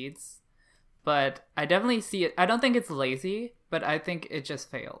succeeds. But I definitely see it. I don't think it's lazy, but I think it just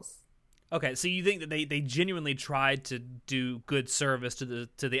fails. Okay, so you think that they genuinely tried to do good service to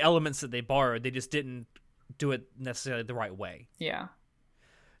the elements that they borrowed. They just didn't do it necessarily the right way. Yeah.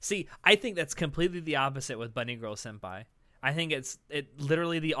 See, I think that's completely the opposite with Bunny Girl Senpai. I think it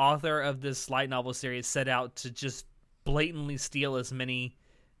literally the author of this light novel series set out to just blatantly steal as many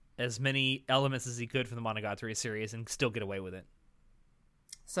elements as he could from the Monogatari series and still get away with it.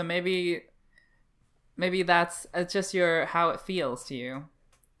 So maybe that's just how it feels to you.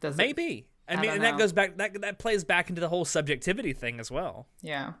 Maybe. I mean, and that goes back that plays back into the whole subjectivity thing as well.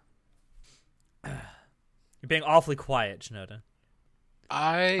 Yeah. You're being awfully quiet, Shinoda.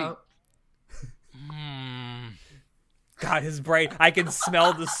 God, his brain. I can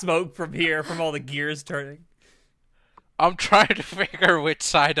smell the smoke from here, from all the gears turning. I'm trying to figure which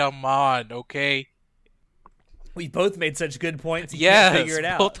side I'm on, okay? We both made such good points. Yes, can't figure it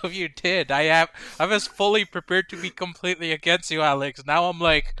out. Both of you did. I was fully prepared to be completely against you, Alex. Now I'm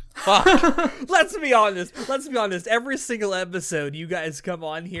like, fuck. Let's be honest. Every single episode, you guys come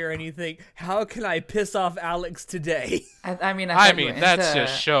on here and you think, how can I piss off Alex today? I mean, that's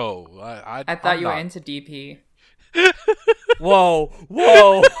just show. I thought you were into DP. Whoa.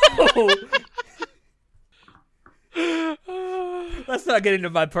 Let's not get into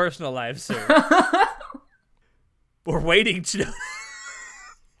my personal life, sir. We're waiting to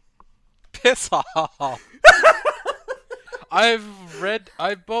piss off. I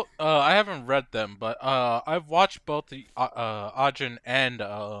haven't read them, but I've watched both the Ajin and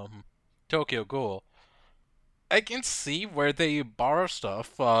Tokyo Ghoul. I can see where they borrow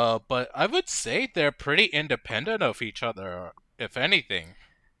stuff, but I would say they're pretty independent of each other, if anything.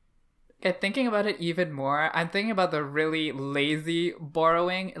 Thinking about it even more, I'm thinking about the really lazy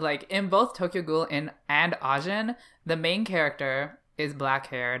borrowing. Like in both Tokyo Ghoul and Ajin, the main character is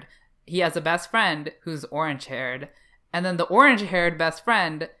black-haired. He has a best friend who's orange-haired, and then the orange-haired best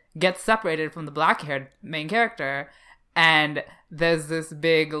friend gets separated from the black-haired main character, and there's this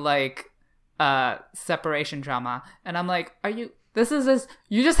big like separation drama. And I'm like, you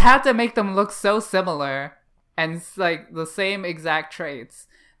just had to make them look so similar and like the same exact traits.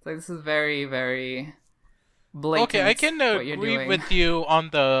 Like, this is very, very blatant. Okay, I can what you're agree doing. with you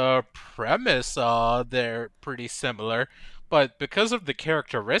on the premise. They're pretty similar, but because of the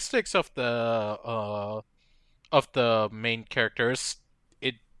characteristics of the main characters,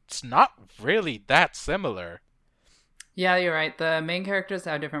 it's not really that similar. Yeah, you're right. The main characters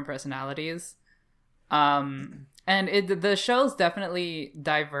have different personalities. And the shows definitely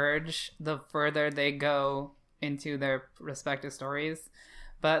diverge the further they go into their respective stories.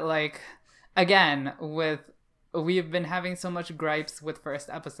 But, like, again, we've been having so much gripes with first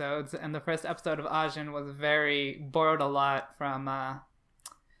episodes, and the first episode of Ajin was borrowed a lot from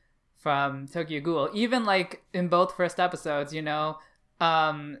Tokyo Ghoul. Even, like, in both first episodes, you know,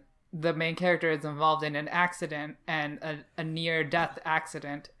 the main character is involved in an accident and a near-death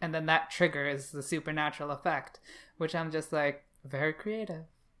accident, and then that triggers the supernatural effect, which I'm just like, very creative,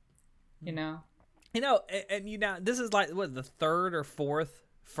 you know? You know, and you know, this is like what the third or fourth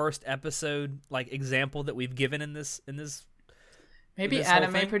first episode like example that we've given in this Maybe this whole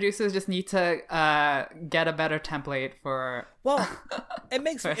anime thing. producers just need to get a better template for. Well, it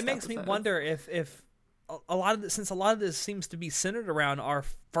makes First me episodes. wonder if a lot of since a lot of this seems to be centered around our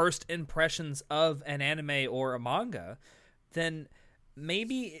first impressions of an anime or a manga, then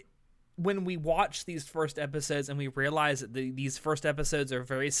maybe when we watch these first episodes and we realize that these first episodes are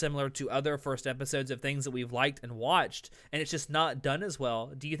very similar to other first episodes of things that we've liked and watched, and it's just not done as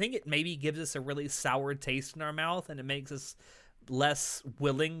well, do you think it maybe gives us a really sour taste in our mouth and it makes us less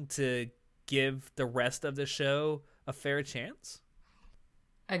willing to give the rest of the show a fair chance?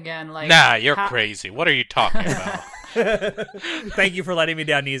 Again, like, Nah, you're crazy. What are you talking about? Thank you for letting me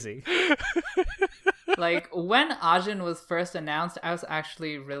down easy. Like, when Ajin was first announced, I was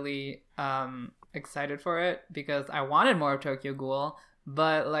actually really excited for it because I wanted more of Tokyo Ghoul,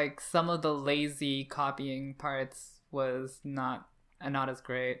 but like some of the lazy copying parts was not as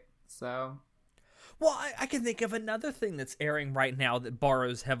great. So Well, I can think of another thing that's airing right now that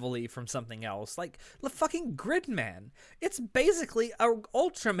borrows heavily from something else, like the fucking Gridman. It's basically a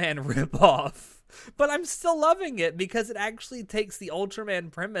Ultraman ripoff, but I'm still loving it because it actually takes the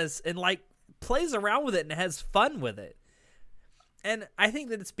Ultraman premise and like plays around with it and has fun with it. And I think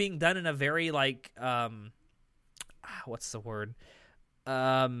that it's being done in a very like what's the word?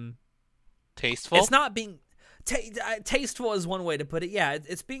 Tasteful? It's not being tasteful is one way to put it. Yeah,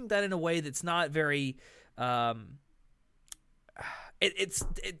 it's being done in a way that's not very the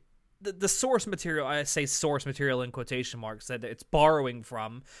source material, I say source material in quotation marks, that it's borrowing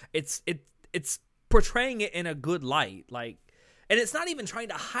from, it's portraying it in a good light, like, and it's not even trying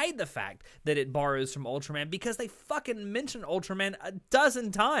to hide the fact that it borrows from Ultraman because they fucking mention Ultraman a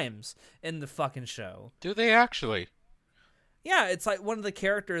dozen times in the fucking show. Do they actually? Yeah, it's like one of the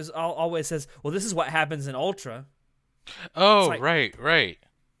characters always says, well, this is what happens in Ultra. Oh, like- right.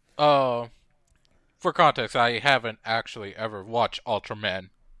 For context, I haven't actually ever watched Ultraman.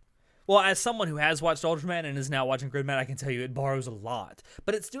 Well, as someone who has watched Ultraman and is now watching Gridman, I can tell you it borrows a lot.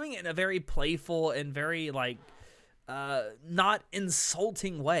 But it's doing it in a very playful and very, like, not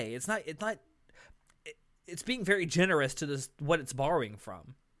insulting way. It's being very generous to what it's borrowing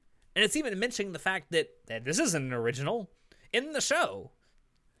from. And it's even mentioning the fact that this isn't an original in the show.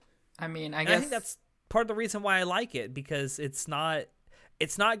 I mean, I think that's part of the reason why I like it, because it's not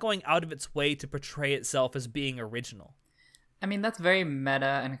going out of its way to portray itself as being original. I mean, that's very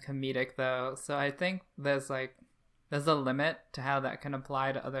meta and comedic, though. So I think there's a limit to how that can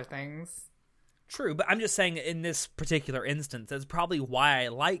apply to other things. True, but I'm just saying in this particular instance, that's probably why I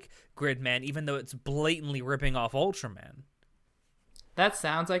like Gridman, even though it's blatantly ripping off Ultraman. That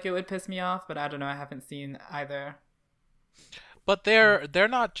sounds like it would piss me off, but I don't know. I haven't seen either. But they're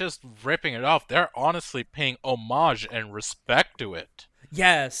not just ripping it off. They're honestly paying homage and respect to it.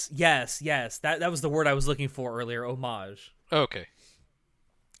 Yes. That was the word I was looking for earlier, homage. Okay.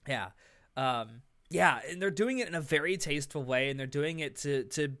 Yeah. Yeah, and they're doing it in a very tasteful way, and they're doing it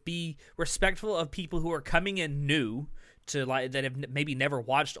to be respectful of people who are coming in new to like that have maybe never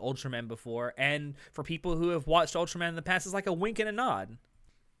watched Ultraman before, and for people who have watched Ultraman in the past, it's like a wink and a nod.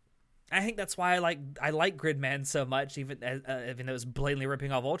 I think that's why I like Gridman so much, even though it's blatantly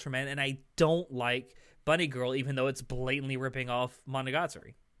ripping off Ultraman, and I don't like Bunny Girl, even though it's blatantly ripping off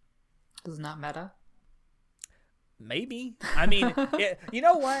Monogatari. This is not meta. Maybe. I mean, you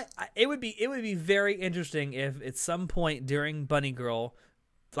know what? It would be very interesting if at some point during Bunny Girl,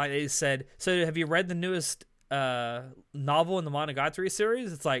 like they said, so have you read the newest novel in the Monogatari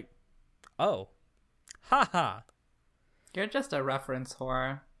series? It's like, oh, haha. You're just a reference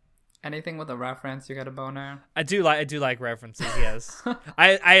whore. Anything with a reference, you get a boner. I do like references, yes.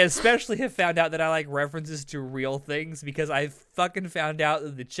 I especially have found out that I like references to real things because I fucking found out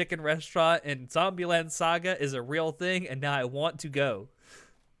that the chicken restaurant in Zombieland Saga is a real thing, and now I want to go.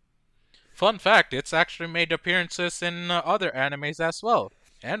 Fun fact, it's actually made appearances in other animes as well,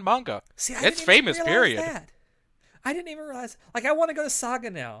 and manga. See, it's famous, period. That. I didn't even realize. Like, I want to go to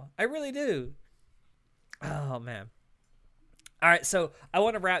Saga now. I really do. Oh, man. All right, so I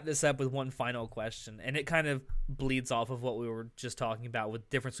want to wrap this up with one final question, and it kind of bleeds off of what we were just talking about with the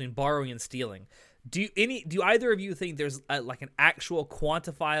difference between borrowing and stealing. Do either of you think there's like an actual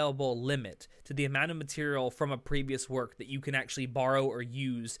quantifiable limit to the amount of material from a previous work that you can actually borrow or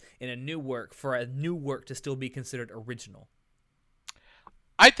use in a new work for a new work to still be considered original?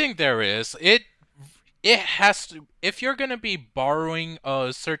 I think there is. It has to. If you're going to be borrowing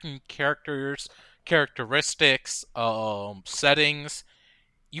certain characteristics, settings,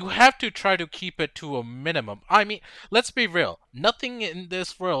 you have to try to keep it to a minimum. I mean, let's be real. Nothing in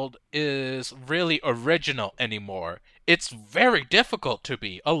this world is really original anymore. It's very difficult to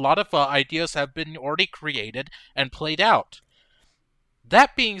be. A lot of ideas have been already created and played out.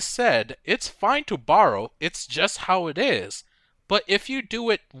 That being said, it's fine to borrow. It's just how it is. But if you do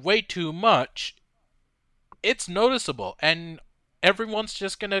it way too much, it's noticeable, and everyone's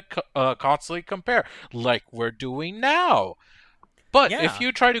just gonna constantly compare, like we're doing now. But if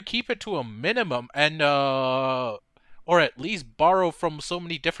you try to keep it to a minimum and or at least borrow from so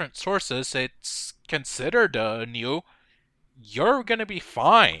many different sources it's considered new, you're gonna be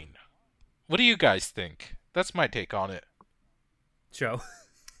fine. What do you guys think? That's my take on it. Joe?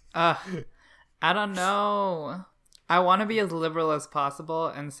 I don't know. I want to be as liberal as possible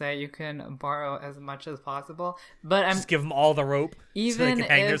and say you can borrow as much as possible, but I'm just give them all the rope even so they can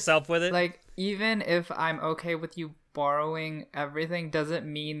hang themselves with it. Like, even if I'm okay with you borrowing everything, doesn't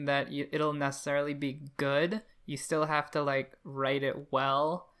mean that it'll necessarily be good. You still have to like write it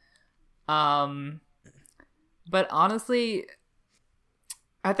well. But honestly,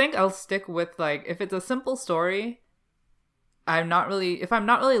 I think I'll stick with like if it's a simple story. If I'm not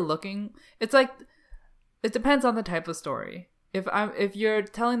really looking, it's like. It depends on the type of story. If you're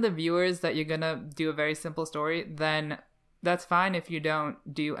telling the viewers that you're gonna do a very simple story, then that's fine if you don't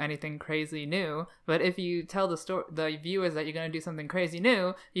do anything crazy new. But if you tell the viewers that you're gonna do something crazy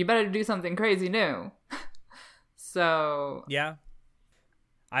new, you better do something crazy new. So yeah,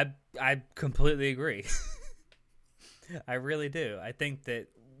 I completely agree. I really do. I think that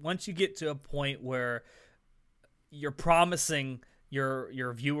once you get to a point where you're promising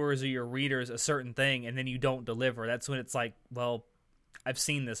your viewers or your readers a certain thing and then you don't deliver, that's when it's like, well, I've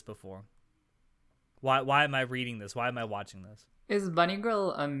seen this before. Why am I reading this? Why am I watching this? Is Bunny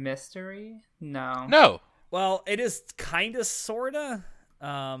Girl a mystery? No. Well, it is kind of, sort of.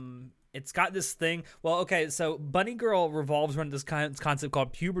 It's got this thing. Well, okay, so Bunny Girl revolves around this concept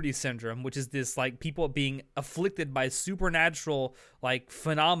called puberty syndrome, which is this, like, people being afflicted by supernatural, like,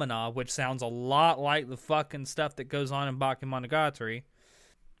 phenomena, which sounds a lot like the fucking stuff that goes on in Bakemonogatari.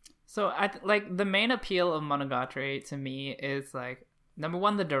 So, like, the main appeal of Monogatari to me is, like, number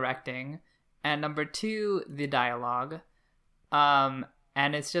one, the directing, and number two, the dialogue. And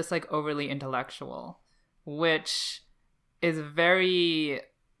it's just, like, overly intellectual, which is very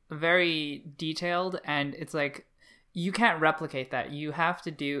detailed, and it's like you can't replicate that. You have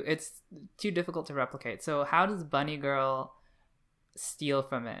to it's too difficult to replicate. So how does Bunny Girl steal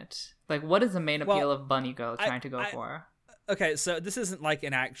from it? Like, what is the main appeal of Bunny Girl trying to go for? Okay, so this isn't like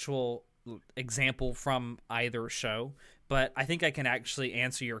an actual example from either show, but I think I can actually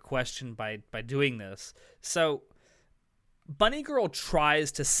answer your question by doing this. So Bunny Girl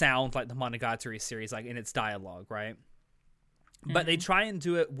tries to sound like the Monogatari series, like in its dialogue, right? But they try and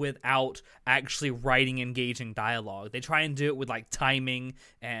do it without actually writing engaging dialogue. They try and do it with like timing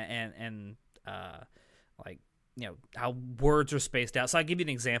and like, you know, how words are spaced out. So I'll give you an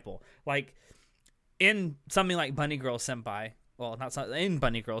example. Like in something like Bunny Girl Senpai, well, not in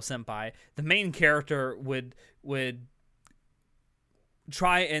Bunny Girl Senpai, the main character would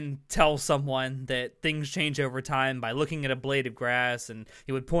try and tell someone that things change over time by looking at a blade of grass, and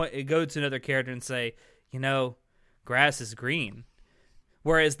he would go to another character and say, you know, grass is green.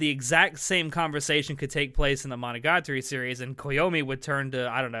 Whereas the exact same conversation could take place in the Monogatari series, and Koyomi would turn to,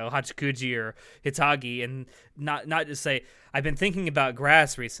 I don't know, Hachikuji or Hitagi and not just say, I've been thinking about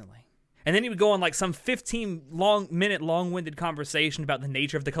grass recently. And then he would go on like some 15-minute long-winded conversation about the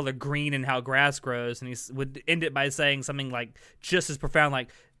nature of the color green and how grass grows, and he would end it by saying something like just as profound, like,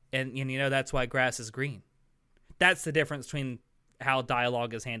 and you know that's why grass is green. That's the difference between how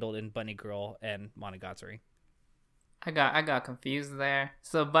dialogue is handled in Bunny Girl and Monogatari. I got confused there.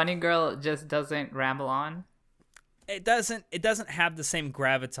 So Bunny Girl just doesn't ramble on? It doesn't have the same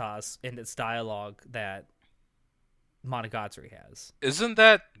gravitas in its dialogue that Monogatari has. Isn't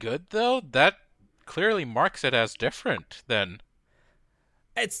that good, though? That clearly marks it as different, then.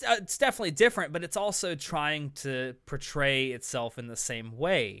 It's definitely different, but it's also trying to portray itself in the same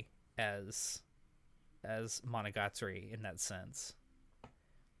way as Monogatari in that sense.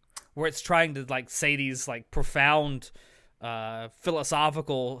 Where it's trying to like say these like profound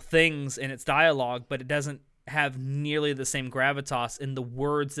philosophical things in its dialogue, but it doesn't have nearly the same gravitas in the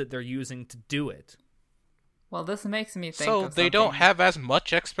words that they're using to do it. Well, this makes me think So of they don't something- have as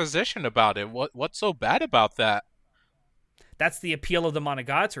much exposition about it. What's so bad about that? That's the appeal of the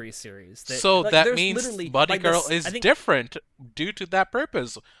Monogatari series. So like, that there's means literally, Bunny like, Girl this- is I think- different due to that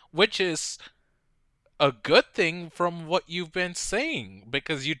purpose, which is a good thing from what you've been saying,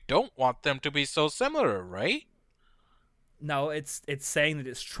 because you don't want them to be so similar, right? No, it's saying that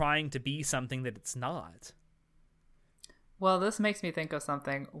it's trying to be something that it's not. Well, this makes me think of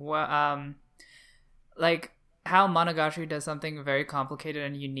something. Like how Monogatari does something very complicated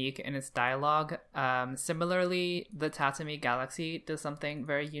and unique in its dialogue. Similarly, the Tatami Galaxy does something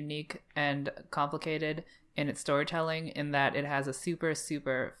very unique and complicated in its storytelling, in that it has a super,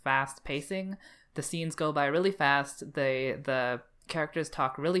 super fast pacing. The scenes go by really fast. The characters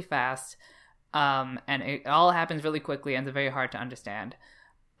talk really fast. And it all happens really quickly and it's very hard to understand.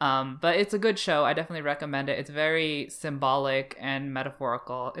 But it's a good show. I definitely recommend it. It's very symbolic and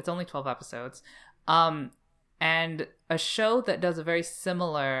metaphorical. It's only 12 episodes. And a show that does a very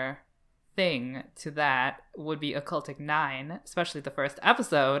similar thing to that would be Occultic 9, especially the first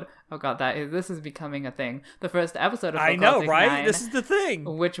episode. Oh god, this is becoming a thing. The first episode of I Occultic know, right? 9, This is the thing.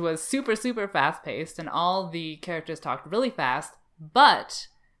 which was super, super fast-paced, and all the characters talked really fast, but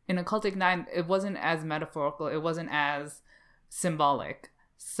in Occultic 9, it wasn't as metaphorical, it wasn't as symbolic.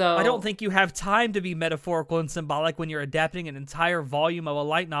 So I don't think you have time to be metaphorical and symbolic when you're adapting an entire volume of a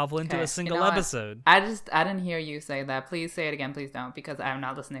light novel into Okay, a single you know what? episode. I didn't hear you say that. Please say it again, please don't, because I'm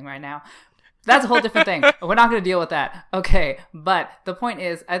not listening right now. That's a whole different thing. We're not going to deal with that. Okay, but the point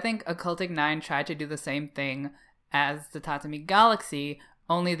is, I think Occultic 9 tried to do the same thing as the Tatami Galaxy,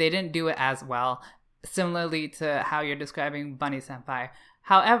 only they didn't do it as well, similarly to how you're describing Bunny Senpai.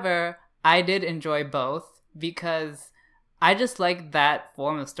 However, I did enjoy both because I just like that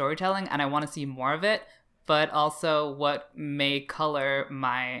form of storytelling and I want to see more of it, but also what may color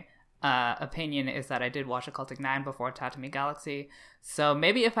my opinion is that I did watch Occultic 9 before Tatami Galaxy. So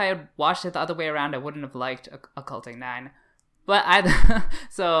maybe if I had watched it the other way around, I wouldn't have liked Occultic 9. But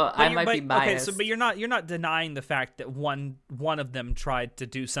I might be biased. Okay, but you're not denying the fact that one of them tried to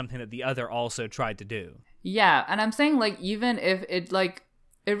do something that the other also tried to do. Yeah, and I'm saying like even if it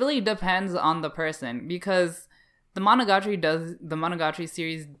really depends on the person, because the Monogatari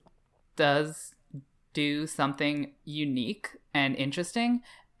series does do something unique and interesting,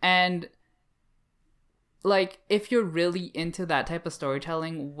 and like if you're really into that type of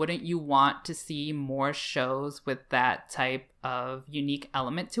storytelling, wouldn't you want to see more shows with that type of unique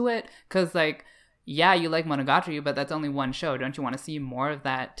element to it? Because like, yeah, you like Monogatari, but that's only one show. Don't you want to see more of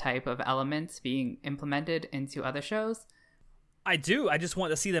that type of elements being implemented into other shows? I do. I just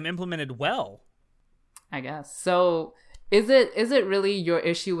want to see them implemented well. I guess. So is it really your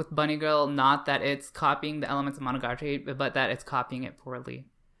issue with Bunny Girl not that it's copying the elements of Monogatari, but that it's copying it poorly?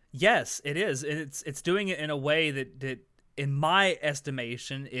 Yes, it is. It's doing it in a way that in my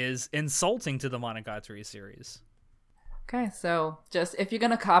estimation is insulting to the Monogatari series. Okay, so just if you're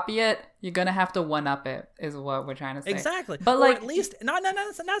gonna copy it, you're gonna have to one up it, is what we're trying to say. Exactly. But or like, at least not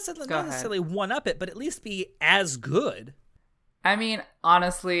necessarily one up it, but at least be as good. I mean,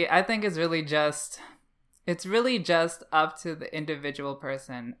 honestly, I think it's really just up to the individual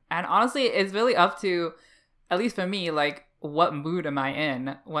person. And honestly, it's really up to, at least for me, like, what mood am I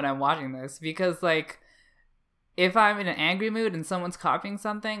in when I'm watching this? Because, like, if I'm in an angry mood and someone's copying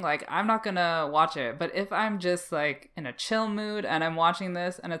something, like, I'm not gonna watch it. But if I'm just, like, in a chill mood and I'm watching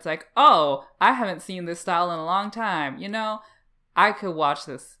this and it's like, oh, I haven't seen this style in a long time, you know, I could watch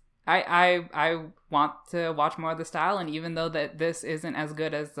this. I want to watch more of the style, and even though that this isn't as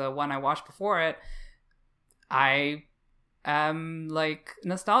good as the one I watched before it, I am like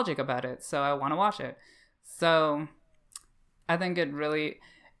nostalgic about it, so I want to watch it. So I think it's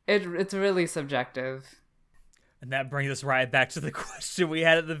really subjective. And that brings us right back to the question we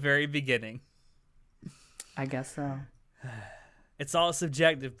had at the very beginning. I guess so. It's all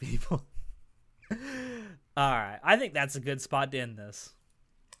subjective, people. All right. I think that's a good spot to end this.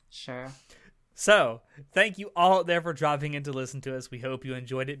 Sure. So, thank you all out there for dropping in to listen to us. We hope you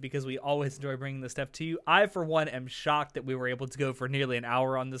enjoyed it because we always enjoy bringing this stuff to you. I, for one, am shocked that we were able to go for nearly an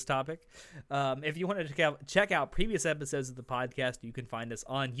hour on this topic. If you want to check out previous episodes of the podcast, you can find us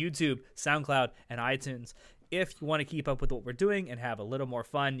on YouTube, SoundCloud, and iTunes. If you want to keep up with what we're doing and have a little more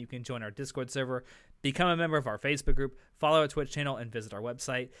fun, you can join our Discord server, become a member of our Facebook group, follow our Twitch channel, and visit our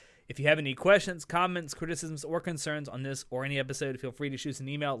website. If you have any questions, comments, criticisms, or concerns on this or any episode, feel free to shoot us an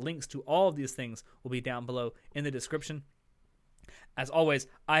email. Links to all of these things will be down below in the description. As always,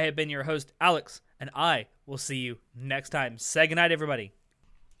 I have been your host, Alex, and I will see you next time. Say goodnight, everybody.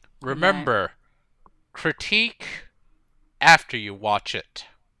 Remember, critique after you watch it.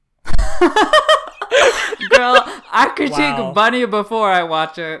 Girl, I critique Wow. Bunny before I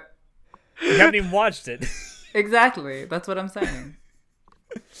watch it. You haven't even watched it. Exactly. That's what I'm saying.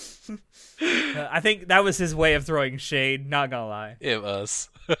 I think that was his way of throwing shade, not gonna lie. It was.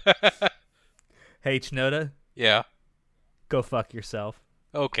 Hey, Chinoda, Yeah. go fuck yourself.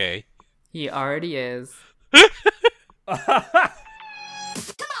 Okay. He already is.